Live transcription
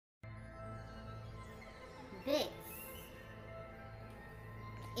This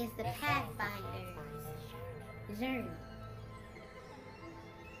is the Pathfinder's journey.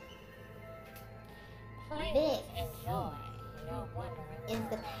 This is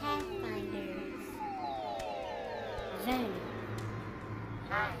the Pathfinder's journey.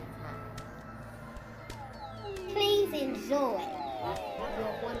 Please enjoy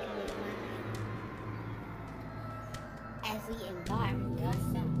your wandering mind as we embark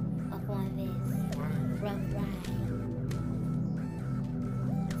upon this rough ride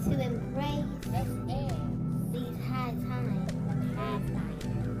to embrace these high times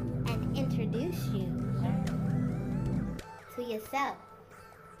and introduce you to yourself,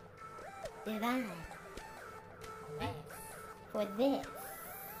 divine. For this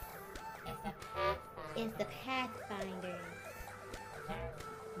is the Pathfinder's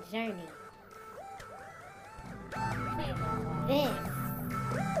journey. This is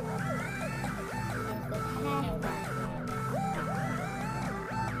the Pathfinder's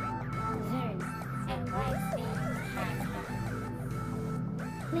journey.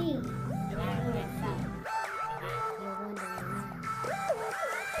 Please enjoy yourself, your wandering mind,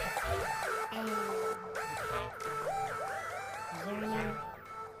 and journey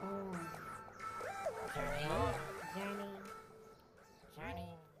on.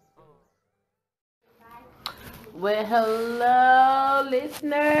 Well, hello,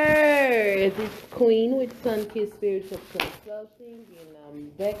 listeners. It's Queen with Sun-Kissed Spiritual Consulting, and I'm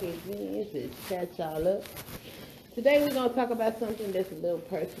back again to chat y'all up. Today we're going to talk about something that's a little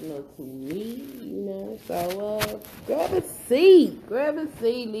personal to me, so grab a seat,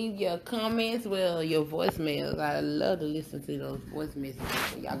 leave your comments, your voicemails. I love to listen to those voice messages,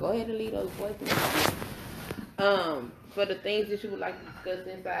 so y'all go ahead and leave those voice messages. For the things that you would like to discuss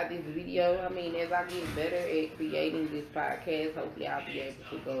inside this video. As I get better at creating this podcast, hopefully I'll be able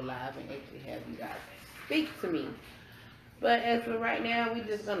to go live and actually have you guys speak to me. But as for right now, we're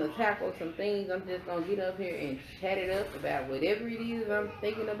just going to tackle some things. I'm just going to get up here and chat it up about whatever it is I'm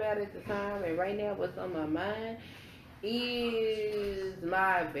thinking about at the time. And right now, what's on my mind is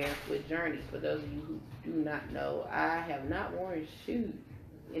my barefoot journey. For those of you who do not know, I have not worn shoes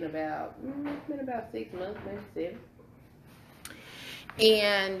in about, it's been about 6 months, maybe 7.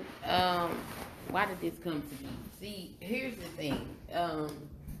 And why did this come to me? See, here's the thing.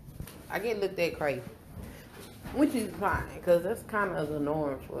 I get looked at crazy, which is fine, because that's kind of the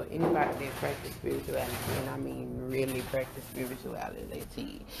norm for anybody that practice spirituality. And really practice spirituality.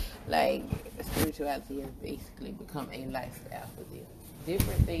 Like, spirituality has basically become a lifestyle for them.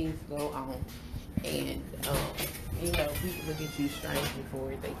 Different things go on, and people look at you strangely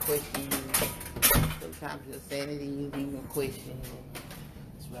for it. They question you. Sometimes your sanity is even questioned.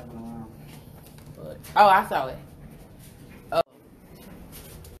 But I saw it.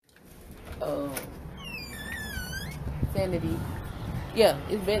 Sanity. Yeah,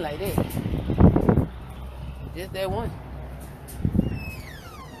 it's been like that. Just that one.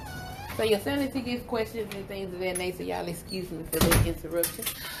 So your sanity gets questions and things of that nature. Y'all excuse me for the interruption.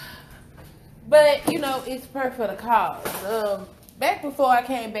 But, it's per for the cause. Back before I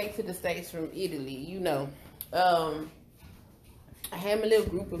came back to the States from Italy, I had my little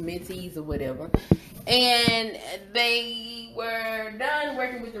group of mentees or whatever. And they were done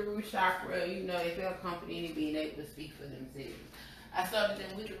working with the root chakra. They felt confident in being able to speak for themselves. I started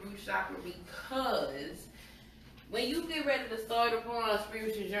them with the root chakra because when you get ready to start upon a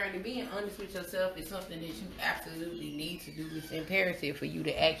spiritual journey, being honest with yourself is something that you absolutely need to do. It's imperative for you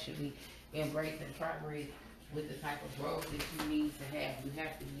to actually embrace and progress with the type of growth that you need to have. You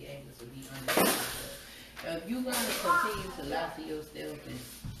have to be able to be honest with yourself. If you're going to continue to lie to yourself and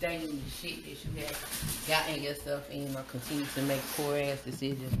stay in the shit that you have gotten yourself in, or continue to make poor ass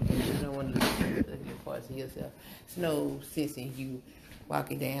decisions because you don't want to listen to your parts of yourself, there's no sense in you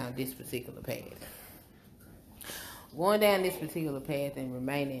walking down this particular path. Going down this particular path and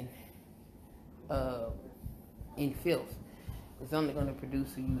remaining in filth is only going to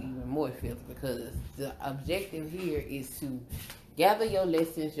produce you even more filth, because the objective here is to gather your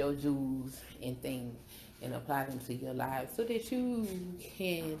lessons, your jewels, and things, and apply them to your life so that you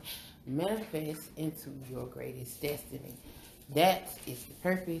can manifest into your greatest destiny. That is the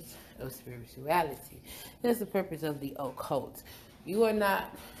purpose of spirituality. That's the purpose of the occult. You are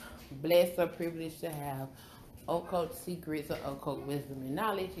not blessed or privileged to have occult secrets or occult wisdom and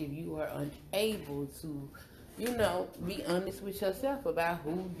knowledge if you are unable to, be honest with yourself about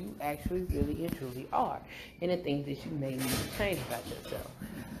who you actually really and truly are, and the things that you may need to change about yourself.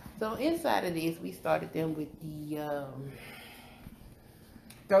 So inside of this, we started them with the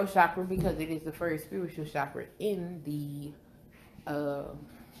throat chakra, because it is the first spiritual chakra in the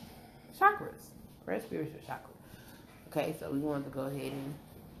chakras. first spiritual chakra. Okay, so we wanted to go ahead and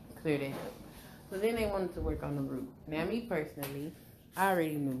clear that up. So then they wanted to work on the root. Now, me personally, I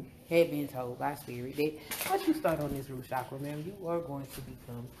already knew, had been told by spirit that once you start on this root chakra, man, you are going to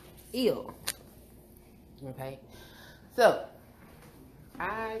become ill. Okay, so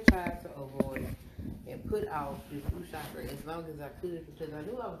I tried to avoid and put off this root chakra as long as I could because I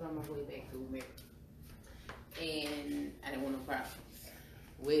knew I was on my way back to America. And I didn't want no problems.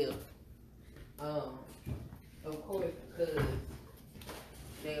 Well, of course, because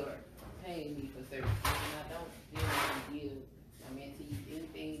they were paying me for services, and I don't generally give my mentees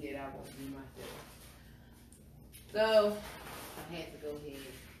anything that I won't do myself. So I had to go ahead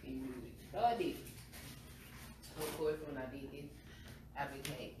and do it. So I did. Of course, when I did this, I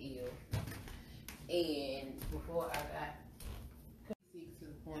became ill. And before I got sick to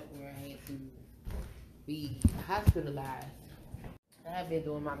the point where I had to be hospitalized, I have been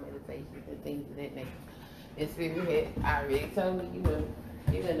doing my meditations and things of that nature. And Spirit had already told me, you know,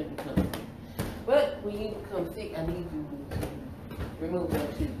 you're going to become sick. But when you become sick, I need you to remove your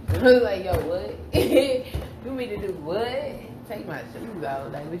shoes. I was like, yo, what? You mean to do what? Take my shoes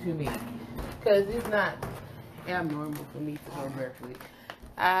out. Like, what you mean? Because it's not abnormal for me to go barefoot.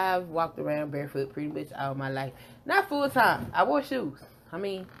 I've walked around barefoot pretty much all my life. Not full time. I wore shoes. I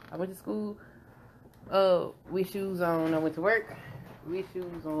mean, I went to school with shoes on. I went to work with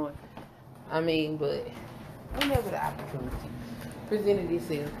shoes on. I mean, but whenever the opportunity presented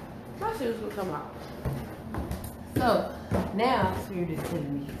itself, my shoes would come off. So now Spirit is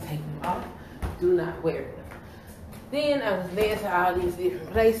telling me to take them off. Do not wear them. Then I was led to all these different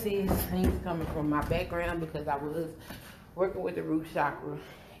places, things coming from my background because I was working with the root chakra.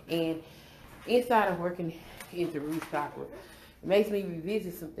 And inside of working into root chakra, it makes me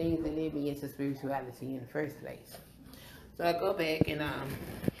revisit some things that led me into spirituality in the first place. So I go back and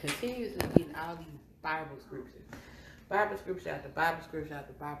continuously getting all these Bible scriptures. Bible scripture after Bible scripture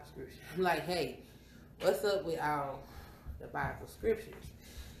after Bible scripture. I'm like, hey, what's up with all the Bible scriptures?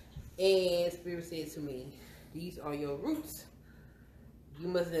 And Spirit said to me, these are your roots. You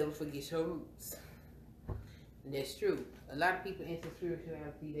must never forget your roots. And that's true. A lot of people into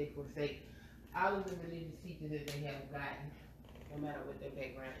spirituality, they forsake all of the religious teachings that they have gotten, no matter what their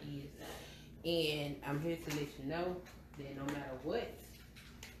background is. And I'm here to let you know that no matter what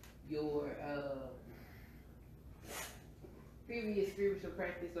your previous spiritual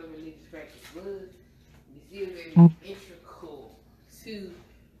practice or religious practice was, it's still very integral to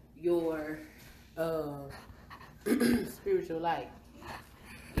your spiritual life.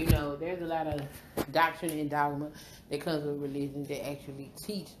 You know, there's a lot of doctrine and dogma that comes with religion that actually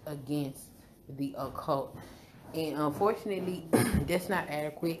teach against the occult. And unfortunately, that's not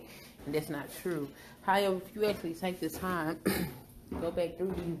adequate and that's not true. However, if you actually take the time to go back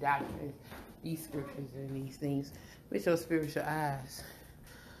through these doctrines, these scriptures and these things with your spiritual eyes,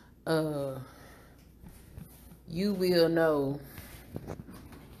 you will know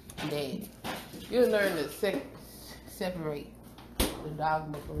that you'll learn to separate the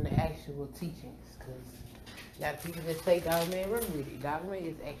dogma from the actual teachings, because a lot of people that say dogma and run with it. Dogma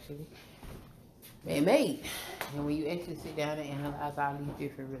is actually man-made. And when you actually sit down and analyze all these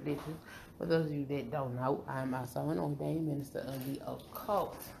different religions, for those of you that don't know, I'm also an ordained minister of the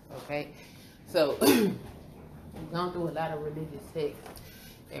occult. Okay? So, I've gone through a lot of religious texts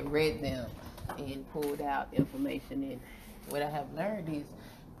and read them and pulled out information. And what I have learned is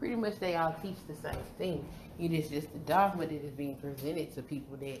pretty much they all teach the same thing. It is just the dogma that is being presented to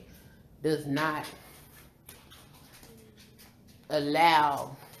people that does not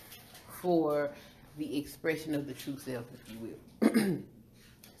allow for the expression of the true self, if you will.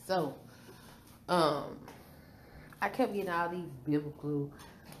 So, I kept getting all these biblical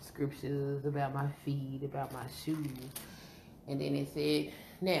scriptures about my feet, about my shoes. And then it said,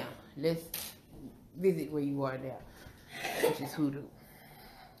 now, let's visit where you are now, which is hoodoo.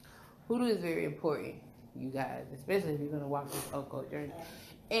 Hoodoo is very important, you guys, especially if you're going to walk this occult journey.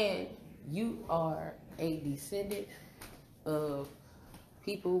 And you are a descendant of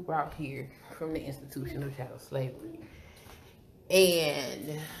people brought here from the institution of chattel slavery.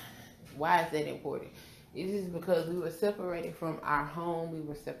 And why is that important? It is because we were separated from our home, we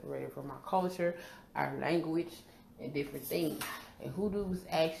were separated from our culture, our language, and different things. And hoodoo is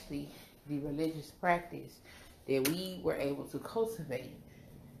actually the religious practice that we were able to cultivate,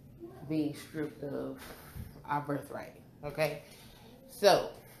 being stripped of our birthright. Okay?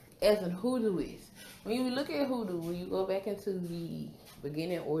 So, as a hoodooist, when you look at hoodoo, when you go back into the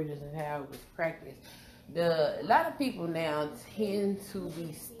beginning origins of how it was practiced, a lot of people now tend to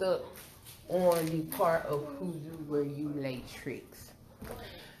be stuck on the part of hoodoo where you lay tricks.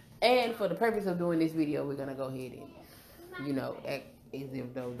 And for the purpose of doing this video, we're gonna go ahead and, you know, act as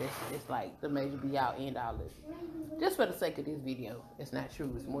if though that's like the major be out end all this. Just for the sake of this video. It's not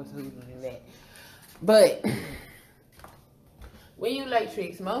true, it's more to than that. But when you lay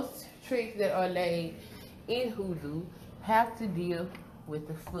tricks, most tricks that are laid in hoodoo have to deal with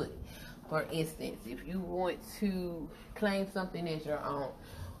the foot. For instance, if you want to claim something as your own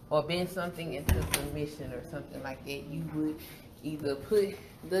or bend something into submission or something like that, you would either put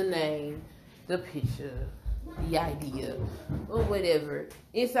the name, the picture, the idea, or whatever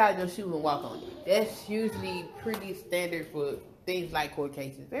inside your shoe and walk on it. That's usually pretty standard for things like court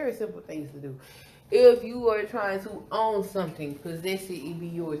cases. Very simple things to do. If you are trying to own something, possess it, it be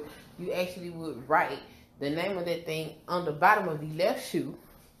yours, you actually would write the name of that thing on the bottom of the left shoe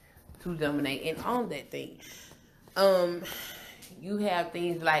to dominate and own that thing. You have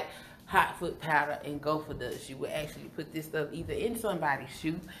things like hot foot powder and gopher dust. You would actually put this stuff either in somebody's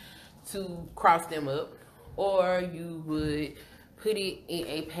shoe to cross them up, or you would put it in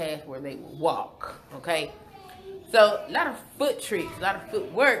a path where they would walk. Okay, so a lot of foot tricks, a lot of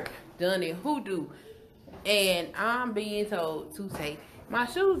footwork done in hoodoo, and I'm being told to take my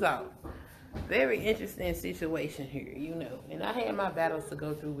shoes off. Very interesting situation here, you know, and I had my battles to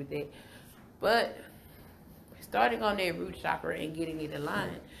go through with that, but starting on that root chakra and getting it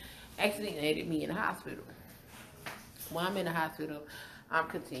aligned actually landed me in the hospital. While I'm in the hospital, I'm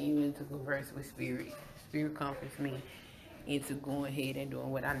continuing to converse with spirit. Spirit comforts me into going ahead and doing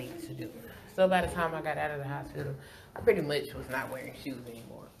what I needed to do. So by the time I got out of the hospital, I pretty much was not wearing shoes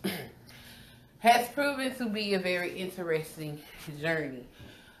anymore. Has proven to be a very interesting journey.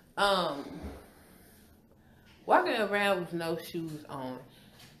 Walking around with no shoes on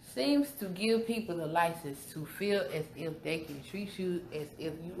seems to give people the license to feel as if they can treat you as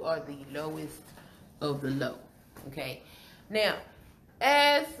if you are the lowest of the low. Okay, now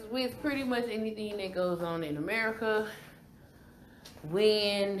as with pretty much anything that goes on in America,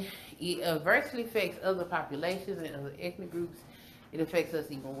 when it adversely affects other populations and other ethnic groups, it affects us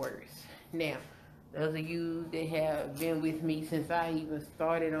even worse. Now, those of you that have been with me since I even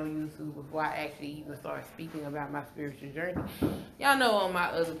started on YouTube, before I actually even started speaking about my spiritual journey, y'all know on my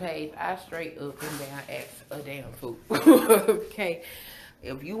other page, I straight up and down ask a damn fool. Okay?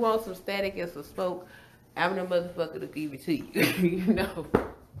 If you want some static and some smoke, I'm the motherfucker to give it to you. You know?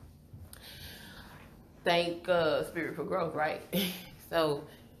 Thank Spirit for growth, right? So,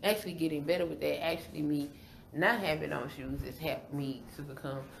 actually getting better with that, actually me not having on shoes has helped me to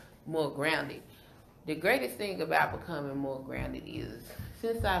become more grounded. The greatest thing about becoming more grounded is,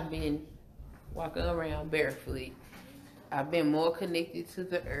 since I've been walking around barefoot, I've been more connected to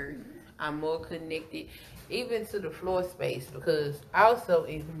the earth. I'm more connected even to the floor space, because also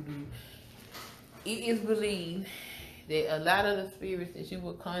in hoodoo, it is believed that a lot of the spirits that you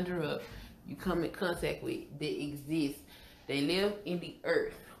will conjure up, you come in contact with, that exist. They live in the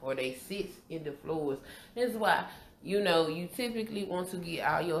earth, or they sit in the floors. That's why, you know, you typically want to get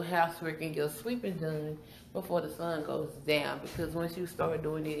all your housework and your sweeping done before the sun goes down, because once you start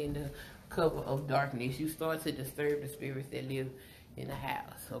doing it in the cover of darkness, you start to disturb the spirits that live in the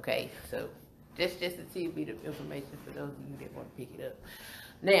house. Okay, so that's just a tidbit of information for those of you that want to pick it up.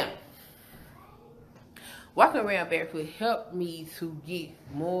 Now, walking around barefoot helped me to get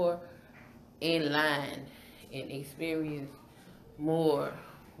more in line and experience more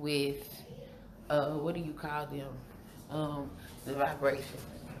with what do you call them, the vibrations.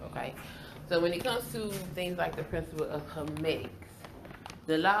 Okay, so when it comes to things like the principle of hermetics,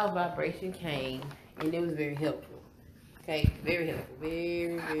 the law of vibration came, and it was very helpful. Okay, very helpful,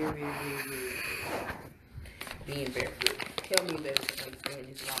 very being barefoot helped me better to understand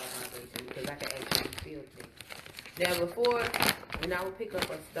this law of vibration, because I can actually feel things. Now, before, when I would pick up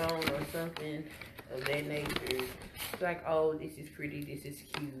a stone or something of that nature, it's like, oh, this is pretty, this is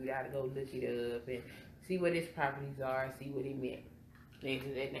cute, I gotta go look it up and see what its properties are, see what it meant, things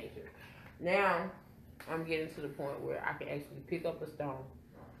of that nature. Now, I'm getting to the point where I can actually pick up a stone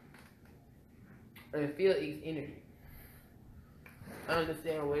and feel its energy.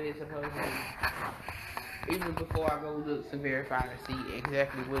 Understand what it's supposed to be. Even before I go look to verify to see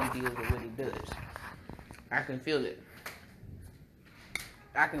exactly what it is or what it does. I can feel it.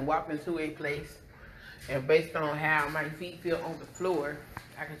 I can walk into a place, and based on how my feet feel on the floor,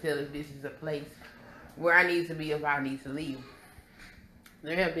 I can tell if this is a place where I need to be, if I need to leave.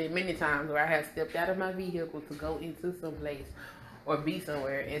 There have been many times where I have stepped out of my vehicle to go into some place or be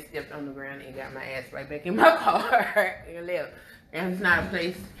somewhere and stepped on the ground and got my ass right back in my car and left. And it's not a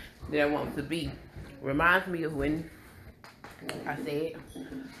place that I want to be. Reminds me of when I said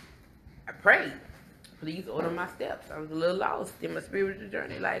I prayed please order my steps. I was a little lost in my spiritual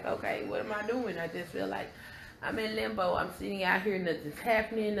journey. Like, okay, what am I doing? I just feel like I'm in limbo. I'm sitting out here, nothing's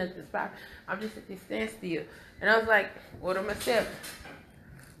happening, nothing's popping. I'm just at this standstill. And I was like, order my steps.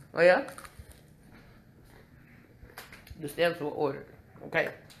 Well, the steps were ordered. Okay.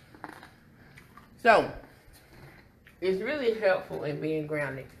 So, it's really helpful in being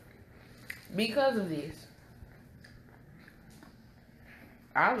grounded. Because of this,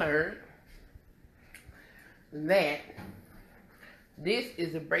 I learned that this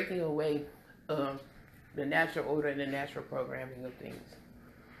is a breaking away of the natural order and the natural programming of things.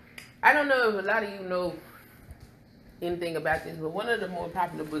 I don't know if a lot of you know anything about this, but one of the more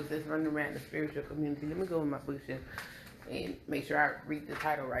popular books that's running around the spiritual community, let me go in my bookshelf and make sure I read the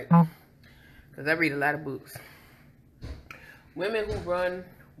title right, because I read a lot of books. Women Who Run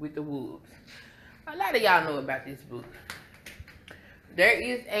with the Wolves. A lot of y'all know about this book. There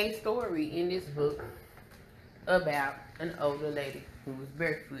is a story in this book about an older lady who was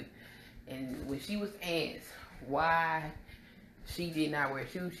barefoot, and when she was asked why she did not wear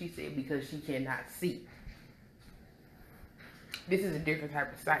shoes, she said because she cannot see. This is a different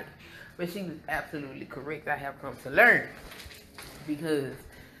type of sight, but she was absolutely correct. I have come to learn, because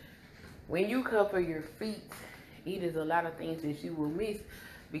when you cover your feet, it is a lot of things that you will miss,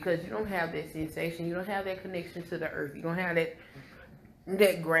 because you don't have that sensation, you don't have that connection to the earth, you don't have that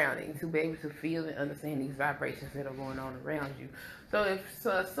grounding to be able to feel and understand these vibrations that are going on around you. So if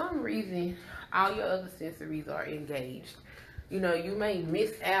for some reason all your other sensories are engaged, you know, you may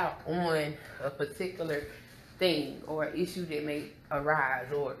miss out on a particular thing or issue that may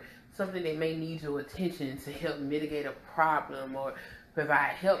arise, or something that may need your attention to help mitigate a problem or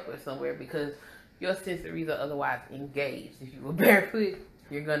provide help or somewhere, because your sensories are otherwise engaged. If you were barefoot,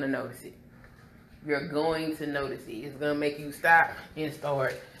 you're going to notice it. You're going to notice it. It's going to make you stop and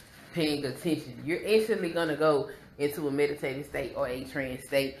start paying attention. You're instantly going to go into a meditative state or a trance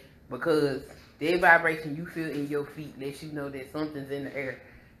state, because the vibration you feel in your feet lets you know that something's in the air,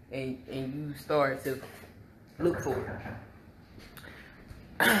 and you start to look for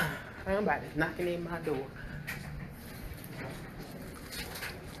it. Somebody's knocking in my door.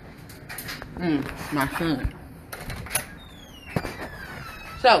 My son.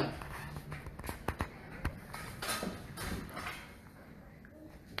 So,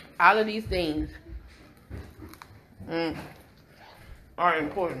 all of these things are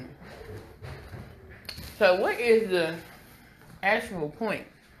important. So what is the actual point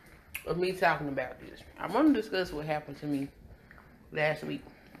of me talking about this? I want to discuss what happened to me last week.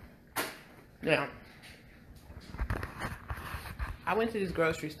 Now, I went to this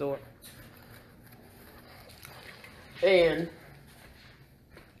grocery store, and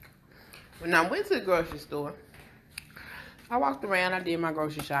when I went to the grocery store, I walked around, I did my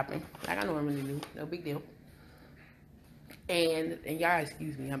grocery shopping, like I normally do, no big deal. And y'all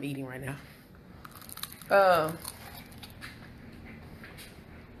excuse me, I'm eating right now.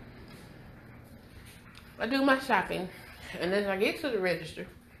 I do my shopping, and as I get to the register,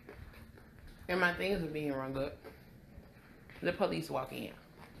 and my things are being rung up, the police walk in.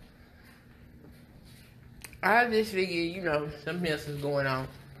 I just figured, you know, something else is going on,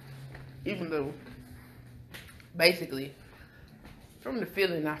 even though, basically, from the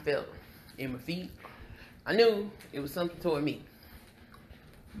feeling I felt in my feet, I knew it was something toward me.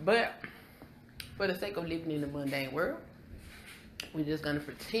 But for the sake of living in the mundane world, we're just gonna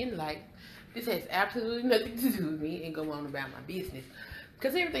pretend like this has absolutely nothing to do with me and go on about my business.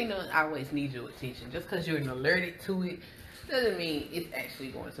 Because everything doesn't always need your attention. Just because you're alerted to it doesn't mean it's actually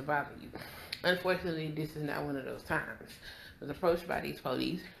going to bother you. Unfortunately, this is not one of those times. I was approached by these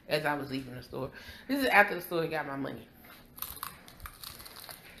police as I was leaving the store. This is after the store got my money.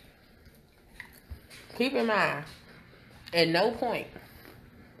 Keep in mind, at no point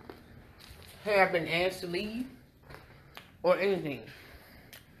have I been asked to leave or anything.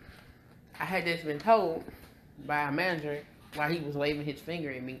 I had just been told by a manager while he was waving his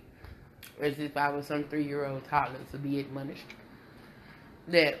finger at me, as if I was some 3-year-old toddler, to be admonished,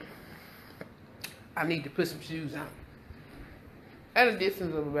 that I need to put some shoes on at a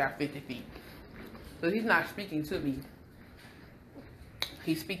distance of about 50 feet. So he's not speaking to me.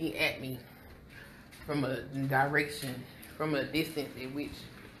 He's speaking at me from a direction, from a distance in which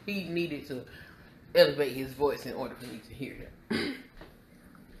he needed to elevate his voice in order for me to hear him.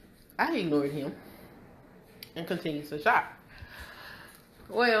 I ignored him and continued to shop.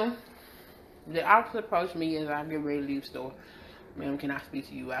 Well, the officer approached me as I get ready to leave the store. Ma'am, can I speak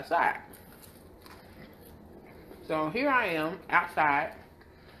to you outside? So here I am outside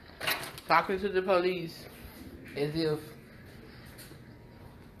talking to the police as if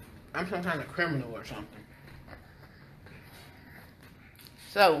I'm some kind of criminal or something.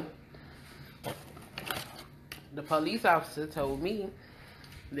 So, the police officer told me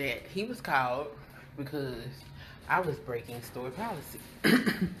that he was called because I was breaking store policy.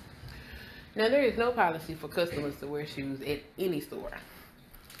 Now, there is no policy for customers to wear shoes at any store.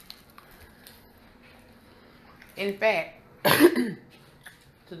 In fact, to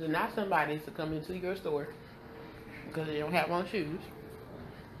deny somebody to come into your store because they don't have on shoes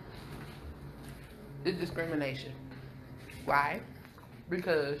is discrimination. Why?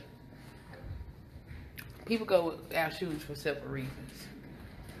 Because people go without shoes for several reasons.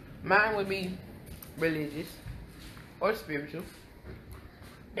 Mine would be religious or spiritual,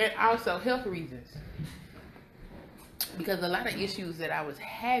 and also health reasons. Because a lot of issues that I was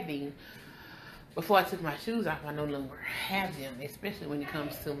having before I took my shoes off, I no longer have them, especially when it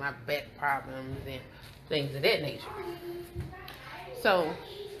comes to my back problems and things of that nature. So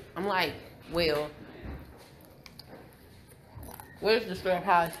I'm like, well, where's the store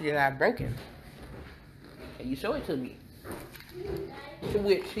policy that I've broken? Can you show it to me? To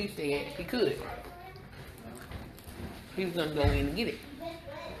which he said he could. He was gonna go in and get it.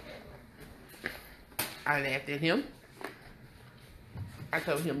 I laughed at him. I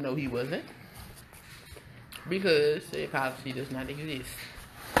told him no, he wasn't, because the policy does not exist.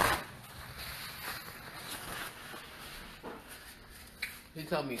 He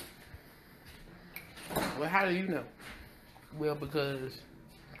told me, well, how do you know? Well, because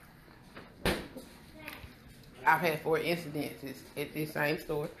I've had 4 incidences at this same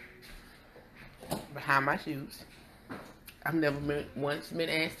store behind my shoes. I've never once been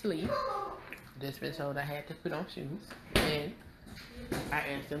asked to leave. Just been told I had to put on shoes, and I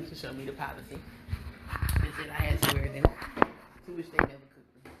asked them to show me the policy. They said I had to wear them, to which they never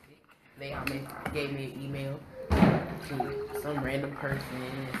could. They all gave me an email to some random person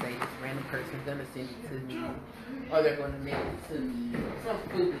and say this random person's gonna send it to me, or they're gonna mail it to me, some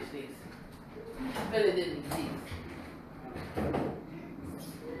foolishness. But it didn't exist.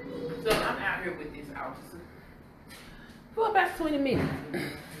 So I'm out here with this officer for about 20 minutes.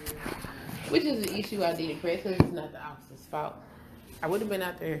 Which is the issue I didn't press, because it's not the officer's fault. I would have been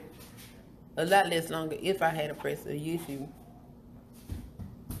out there a lot less longer if I had a pressed the issue.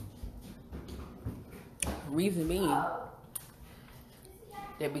 Reason being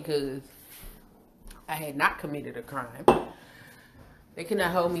that because I had not committed a crime, they could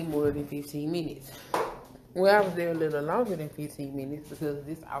not hold me more than 15 minutes. Well, I was there a little longer than 15 minutes because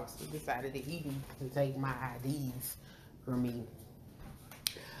this officer decided that he needed to take my IDs from me.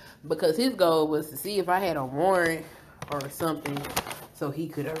 Because his goal was to see if I had a warrant or something so he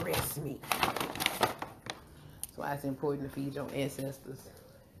could arrest me. That's why it's important to feed your ancestors.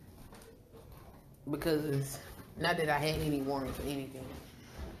 Because it's not that I had any warrants or anything,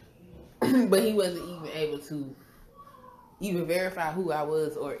 but he wasn't even able to even verify who I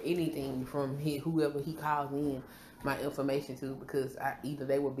was or anything from whoever he called in my information to, because either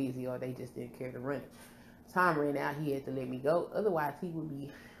they were busy or they just didn't care to run it. Time ran out, he had to let me go. Otherwise, he would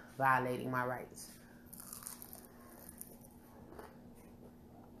be violating my rights.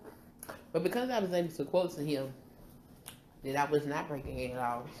 But because I was able to quote to him that I was not breaking any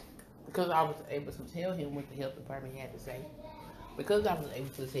laws, because I was able to tell him what the health department had to say, because I was able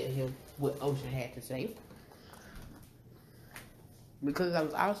to tell him what OSHA had to say, because I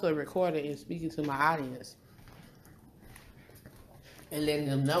was also recording and speaking to my audience and letting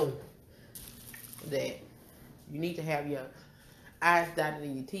them know that you need to have your I's dotted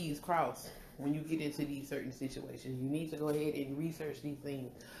and your T's crossed when you get into these certain situations. You need to go ahead and research these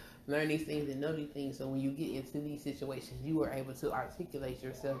things, learn these things, and know these things, so when you get into these situations, you are able to articulate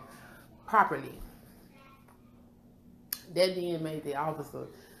yourself properly. That then made the officer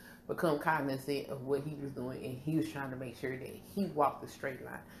become cognizant of what he was doing, and he was trying to make sure that he walked the straight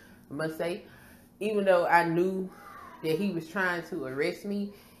line. I must say, even though I knew that he was trying to arrest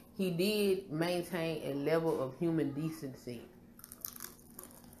me, he did maintain a level of human decency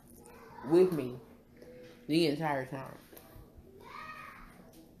with me the entire time.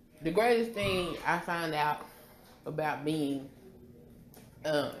 The greatest thing I found out about being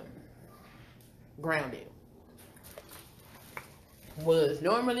grounded was,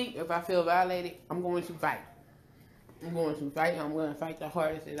 normally if I feel violated, I'm going to fight. I'm going to fight the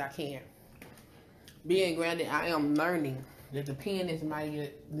hardest that I can. Being grounded, I am learning that the pen is mightier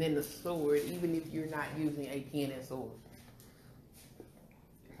than the sword, even if you're not using a pen and sword.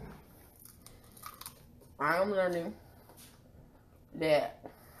 I am learning that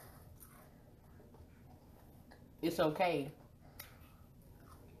it's okay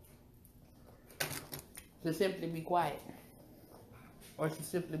to simply be quiet or to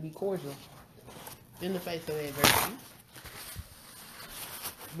simply be cordial in the face of adversity,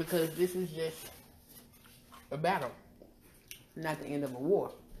 because this is just a battle, not the end of a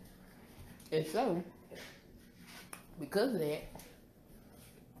war. And so, because of that,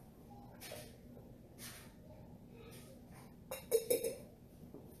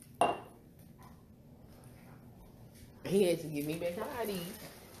 he had to give me back my ID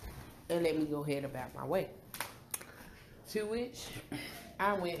and let me go ahead about my way. To which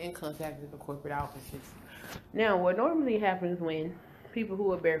I went and contacted the corporate offices. Now, what normally happens when people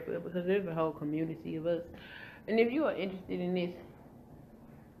who are barefoot, because there's a whole community of us, and if you are interested in this,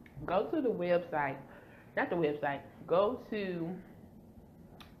 go to the website, not the website, go to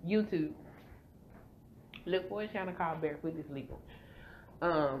YouTube, look for a channel called Barefoot is Legal.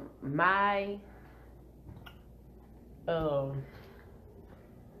 My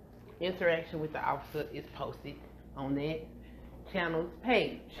interaction with the officer is posted on that channel's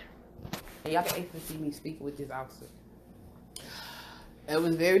page, and y'all can actually see me speaking with this officer. It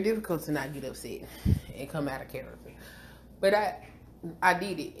was very difficult to not get upset and come out of character, but I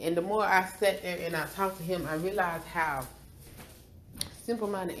did it. And the more I sat there and I talked to him, I realized how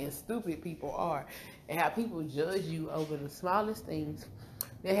simple-minded and stupid people are, and how people judge you over the smallest things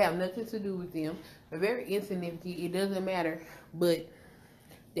that have nothing to do with them. They're very insignificant. It doesn't matter, but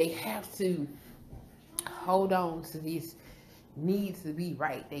they have to hold on to this need to be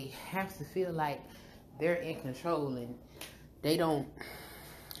right. They have to feel like they're in control, and they don't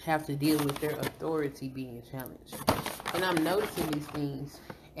have to deal with their authority being challenged. And I'm noticing these things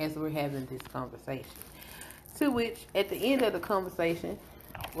as we're having this conversation. To which, at the end of the conversation,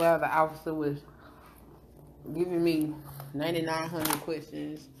 while the officer was giving me 9,900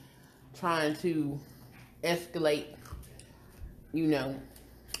 questions, trying to escalate,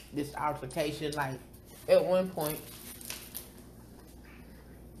 this altercation, like, at one point,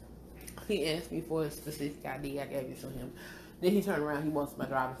 he asked me for a specific ID. I gave it to him. Then he turned around, he wants my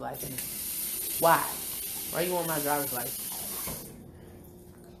driver's license. Why? Why you want my driver's license?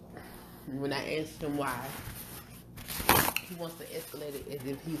 And when I asked him why, he wants to escalate it as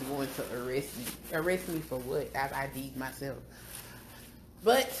if he's going to arrest me. Arrest me for what? I've ID'd myself.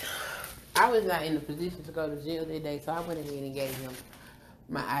 But I was not in the position to go to jail that day, so I went ahead and gave him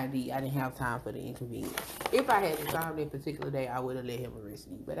my ID. I didn't have time for the inconvenience. If I had the time that particular day, I would have let him arrest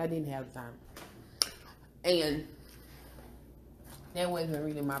me, but I didn't have the time. And that wasn't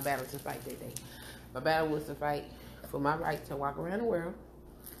really my battle to fight that day. My battle was to fight for my right to walk around the world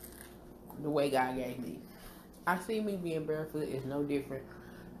the way God gave me. I see me being barefoot is no different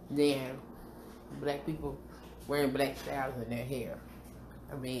than black people wearing black styles in their hair.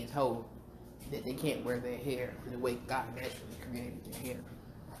 I mean, told that they can't wear their hair the way God naturally created their hair.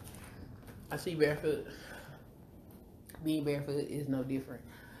 I see being barefoot is no different.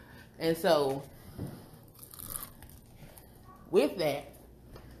 And so, with that,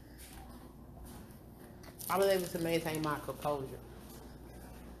 I was able to maintain my composure.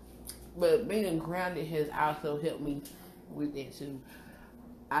 But being grounded has also helped me with it too.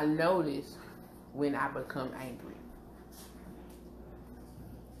 I notice when I become angry.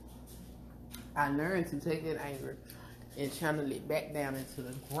 I learned to take that anger and channel it back down into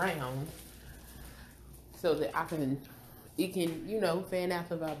the ground so that it can, fan out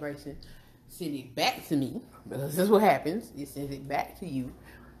the vibration, send it back to me, because this is what happens. It sends it back to you,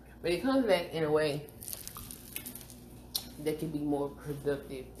 but it comes back in a way that can be more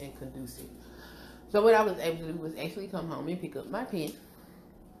productive and conducive. So what I was able to do was actually come home and pick up my pen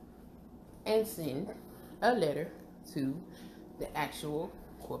and send a letter to the actual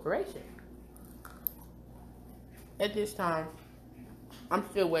corporation. At this time, I'm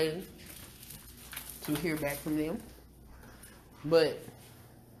still waiting to hear back from them, but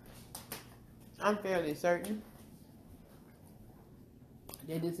I'm fairly certain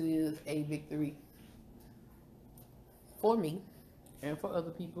that this is a victory for me and for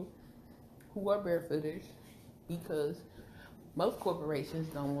other people who are barefooters, because most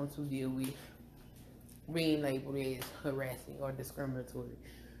corporations don't want to deal with being labeled as harassing or discriminatory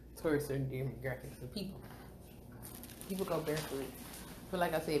towards certain demographics of people. People go barefoot for,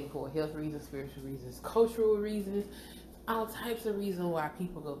 like I said before, health reasons, spiritual reasons, cultural reasons, all types of reasons why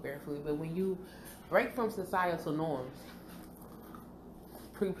people go barefoot. But when you break from societal norms,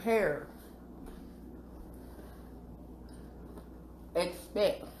 prepare,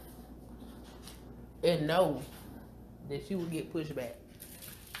 expect, and know that you will get pushback.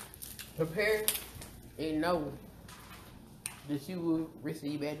 Prepare and know that you will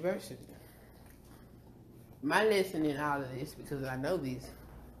receive adversity. My lesson in all of this, because I know this,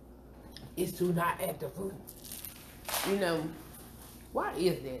 is to not act a fool. Why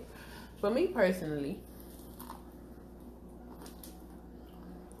is that? For me personally,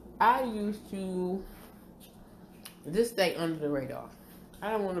 I used to just stay under the radar.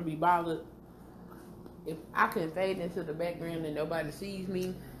 I don't want to be bothered. If I can fade into the background and nobody sees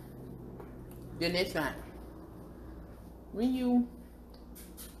me, then that's fine. When you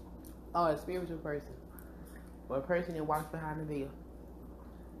are a spiritual person or a person that walks behind the veil,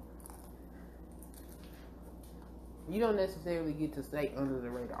 you don't necessarily get to stay under the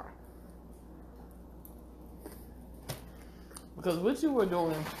radar. Because what you were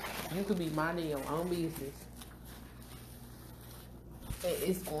doing, you could be minding your own business, and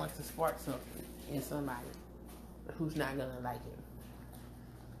it's going to spark something in somebody who's not going to like it.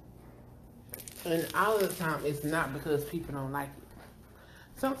 And all of the time, it's not because people don't like it.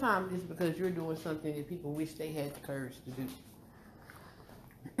 Sometimes it's because you're doing something that people wish they had the courage to do.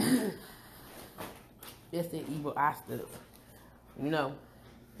 That's the evil eye stuff. You know,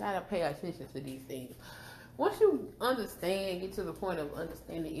 gotta pay attention to these things. Once you understand, get to the point of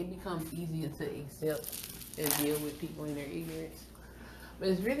understanding, it becomes easier to accept and deal with people in their ignorance. But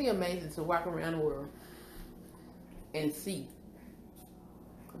it's really amazing to walk around the world and see.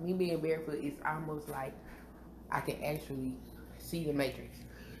 Me being barefoot is almost like I can actually see the matrix.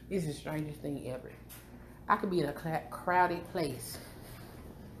 It's the strangest thing ever. I could be in a crowded place,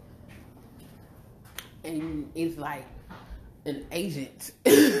 and it's like an agent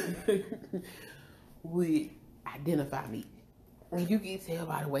would identify me. When you can tell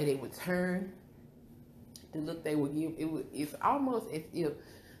by the way they would turn, the look they would give, it's almost as if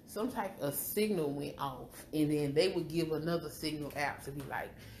some type of signal went off, and then they would give another signal out to be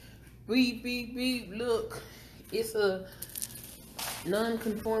like, beep, beep, beep, look, it's a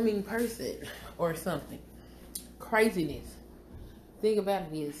non-conforming person or something. Craziness. Thing about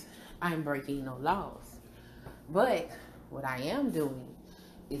it is, I'm breaking no laws. But what I am doing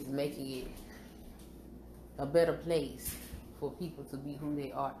is making it a better place for people to be who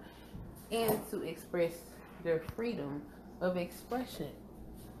they are and to express their freedom of expression,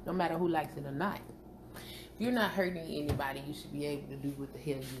 no matter who likes it or not. If you're not hurting anybody, you should be able to do what the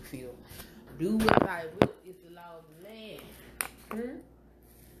hell you feel. Do what I will is the law of the land.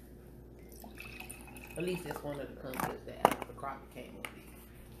 At least that's one of the concepts that Alistair Crockett came up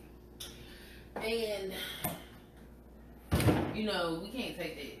with. And you know, we can't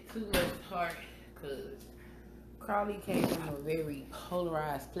take that too much to heart, because Crowley came from a very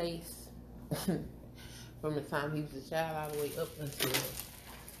polarized place from the time he was a child all the way up until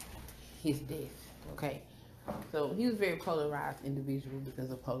his death. Okay, so he was a very polarized individual because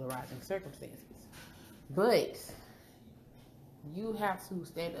of polarizing circumstances. But you have to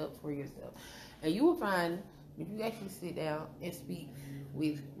stand up for yourself, and you will find if you actually sit down and speak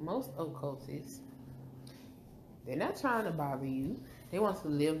with most occultists, they're not trying to bother you. They want to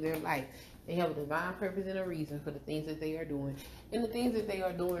live their life. They have a divine purpose and a reason for the things that they are doing. And the things that they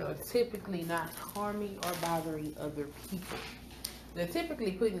are doing are typically not harming or bothering other people. They're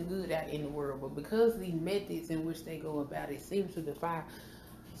typically putting good out in the world, but because the methods in which they go about it seem to defy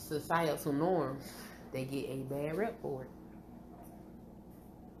societal norms, they get a bad rep for it.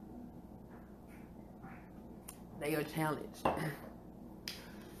 They are challenged.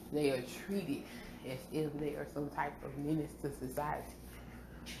 They are treated as if they are some type of menace to society.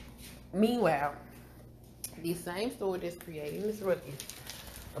 Meanwhile, the same store that's creating this ruckus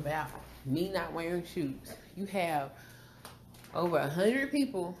about me not wearing shoes, you have over 100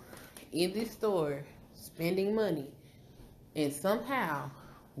 people in this store spending money, and somehow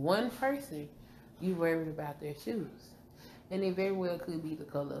one person you worried about their shoes. And it very well could be the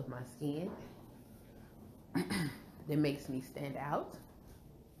color of my skin that makes me stand out.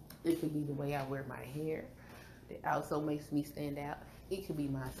 It could be the way I wear my hair that also makes me stand out. It could be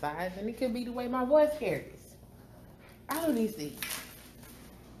my size, and it could be the way my voice carries. All of these things.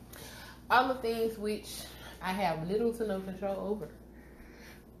 All the things which I have little to no control over.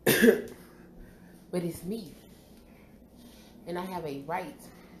 But it's me. And I have a right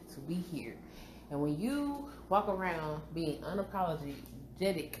to be here. And when you walk around being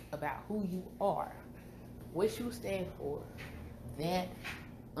unapologetic about who you are, what you stand for, that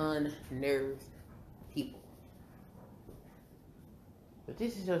unnerves people. But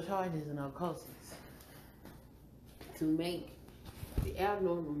this is your charges in occultics. To make the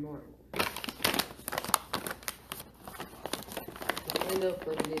abnormal normal. To stand up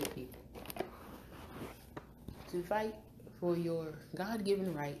for the little people. To fight for your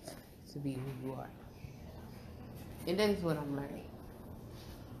God-given rights to be who you are. And that is what I'm learning.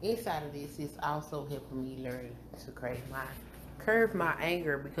 Inside of this, it's also helping me learn to curb my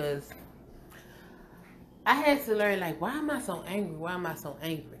anger, because I had to learn, like, why am I so angry? Why am I so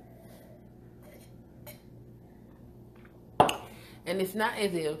angry? And it's not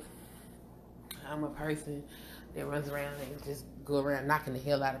as if I'm a person that runs around and just go around knocking the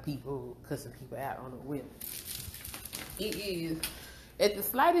hell out of people, cussing people out on a whim. It is, at the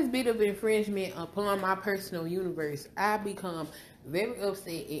slightest bit of infringement upon my personal universe, I become very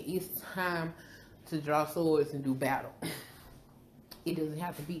upset and it's time to draw swords and do battle. It doesn't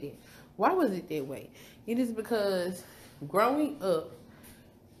have to be that. Why was it that way? It is because growing up,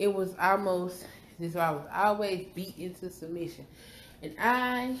 it was almost this. I was always beat into submission, and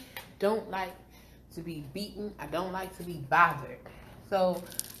I don't like to be beaten. I don't like to be bothered. So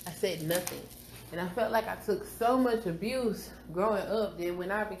I said nothing, and I felt like I took so much abuse growing up that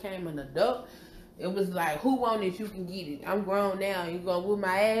when I became an adult, it was like, who want it? You can get it. I'm grown now. You gonna whoop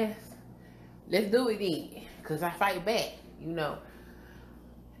my ass? Let's do it then, cause I fight back.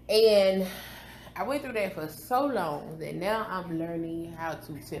 And I went through that for so long that now I'm learning how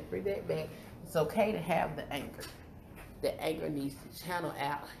to temper that back. It's okay to have the anger. The anger needs to channel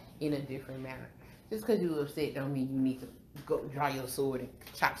out in a different manner. Just because you're upset don't mean you need to go draw your sword and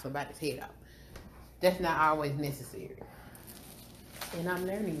chop somebody's head off. That's not always necessary. And I'm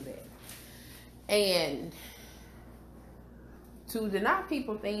learning that. And to deny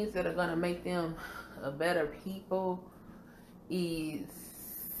people things that are going to make them a better people is...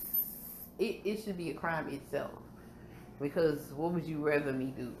 It should be a crime itself. Because what would you rather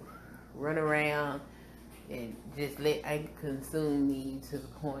me do? Run around and just let anger consume me to the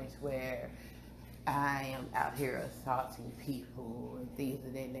point where I am out here assaulting people and things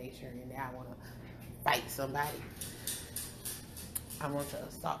of that nature, and I want to fight somebody. I want to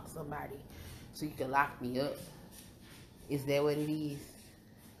assault somebody so you can lock me up. Is that what it is?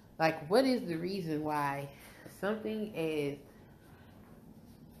 Like, what is the reason why something as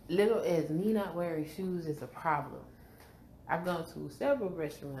little as me not wearing shoes is a problem? I've gone to several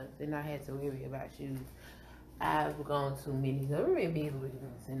restaurants and I had to worry about shoes. I've gone to many government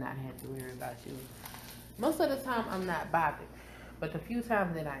buildings and I had to worry about shoes. Most of the time I'm not bothered, but the few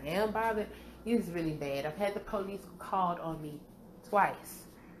times that I am bothered, it's really bad. I've had the police called on me twice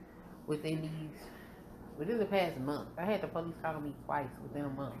within the past month. I had the police call on me twice within a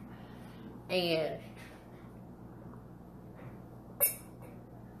month. And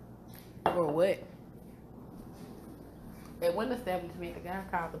for what? At one establishment, the guy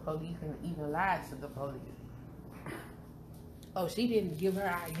called the police and even lied to the police. Oh, she didn't give her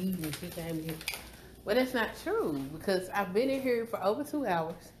ID when she came here. Well, that's not true, because I've been in here for over 2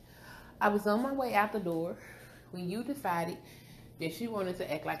 hours. I was on my way out the door when you decided that she wanted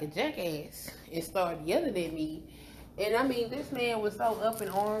to act like a jackass and started yelling at me. And I mean, this man was so up in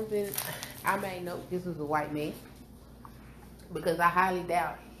arms, and I made note this was a white man, because I highly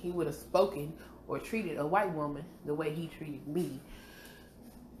doubt he would have spoken or treated a white woman the way he treated me.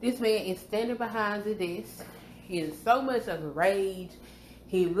 This man is standing behind the desk. He is so much of a rage.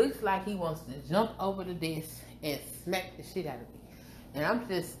 He looks like he wants to jump over the desk and smack the shit out of me. And I'm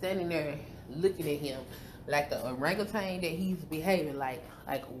just standing there looking at him like the orangutan that he's behaving like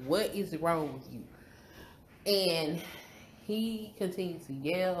what is wrong with you? And he continued to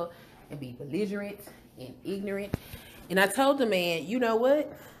yell and be belligerent and ignorant. And I told the man, you know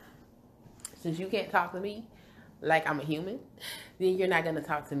what? Since you can't talk to me like I'm a human, then you're not going to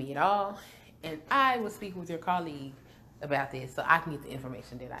talk to me at all. And I will speak with your colleague about this so I can get the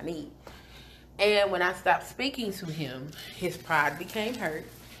information that I need. And when I stopped speaking to him, his pride became hurt.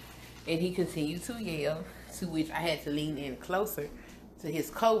 And he continued to yell, to which I had to lean in closer to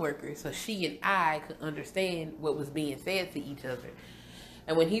his coworker so she and I could understand what was being said to each other.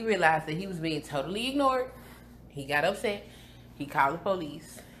 And when he realized that he was being totally ignored, he got upset. He called the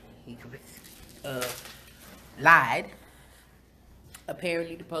police. He lied.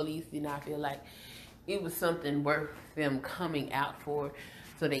 Apparently the police did not feel like it was something worth them coming out for,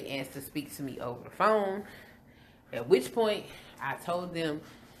 so they asked to speak to me over the phone. At which point I told them,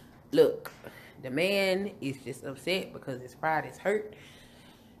 look, the man is just upset because his pride is hurt.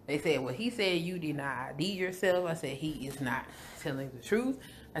 They said, well, he said you did not ID yourself. I said, he is not telling the truth.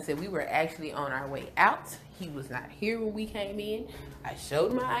 I said, we were actually on our way out. He was not here when we came in. I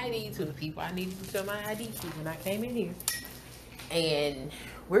showed my ID to the people I needed to show my ID to when I came in here. And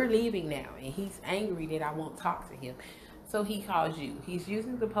we're leaving now. And he's angry that I won't talk to him. So he calls you. He's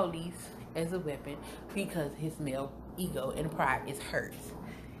using the police as a weapon because his male ego and pride is hurt.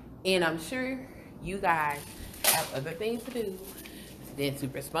 And I'm sure you guys have other things to do than to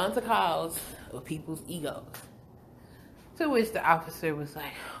respond to calls of people's egos. To which the officer was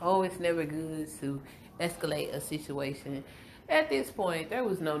like, oh, it's never good to escalate a situation. At this point, there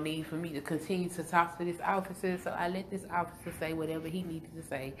was no need for me to continue to talk to this officer, so I let this officer say whatever he needed to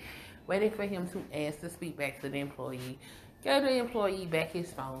say, waiting for him to ask to speak back to the employee. Gave the employee back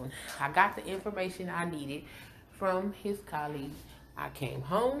his phone. I got the information I needed from his colleague. I came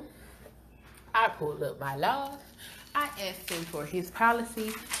home. I pulled up my laws. I asked him for his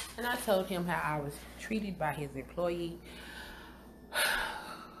policy, and I told him how I was treated by his employee.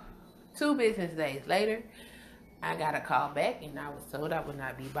 2 business days later, I got a call back, and I was told I would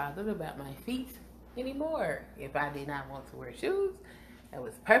not be bothered about my feet anymore. If I did not want to wear shoes, that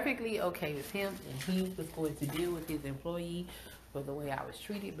was perfectly okay with him, and he was going to deal with his employee for the way I was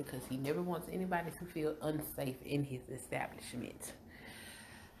treated, because he never wants anybody to feel unsafe in his establishment.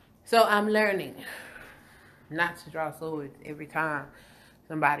 So I'm learning not to draw swords every time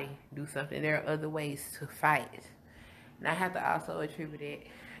somebody do something. There are other ways to fight. And I have to also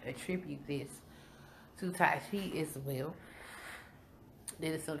attribute this to Tai Chi as well.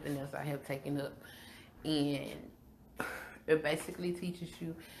 That is something else I have taken up, and it basically teaches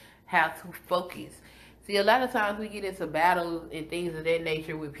you how to focus. See, a lot of times we get into battles and things of that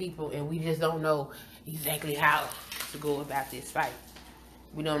nature with people, and we just don't know exactly how to go about this fight.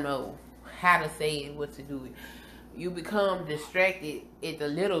 We don't know how to say it, what to do. You become distracted at the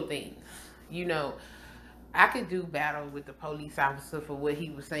little things. You know, I could do battle with the police officer for what he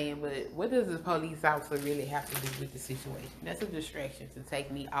was saying, but what does the police officer really have to do with the situation? That's a distraction to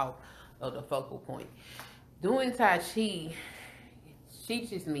take me off of the focal point. Doing Tai Chi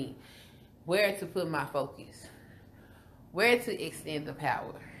teaches me where to put my focus, where to extend the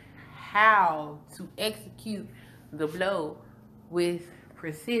power, how to execute the blow with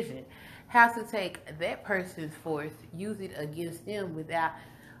precision, how to take that person's force, use it against them without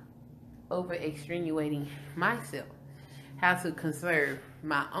over extenuating myself, how to conserve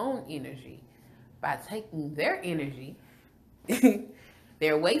my own energy by taking their energy,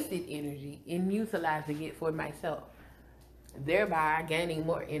 their wasted energy, and utilizing it for myself, thereby gaining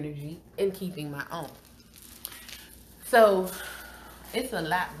more energy and keeping my own. So it's a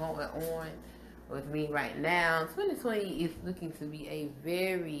lot going on with me right now. 2020 is looking to be a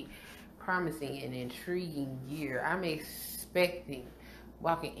very promising and intriguing year. I'm expecting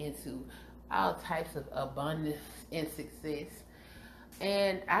walking into all types of abundance and success,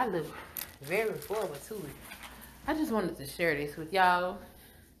 and I look very forward to it. I just wanted to share this with y'all.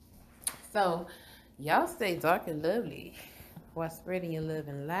 So y'all stay dark and lovely while spreading your love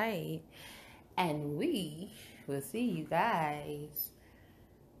and light, and we will see you guys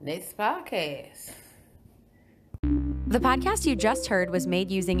next podcast. The podcast you just heard was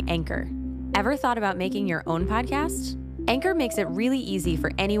made using Anchor. Ever thought about making your own podcast? Anchor makes it really easy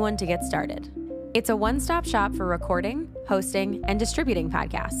for anyone to get started. It's a one-stop shop for recording, hosting, and distributing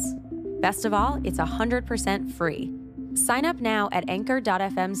podcasts. Best of all, it's 100% free. Sign up now at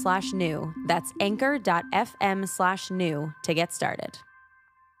anchor.fm/new. That's anchor.fm/new to get started.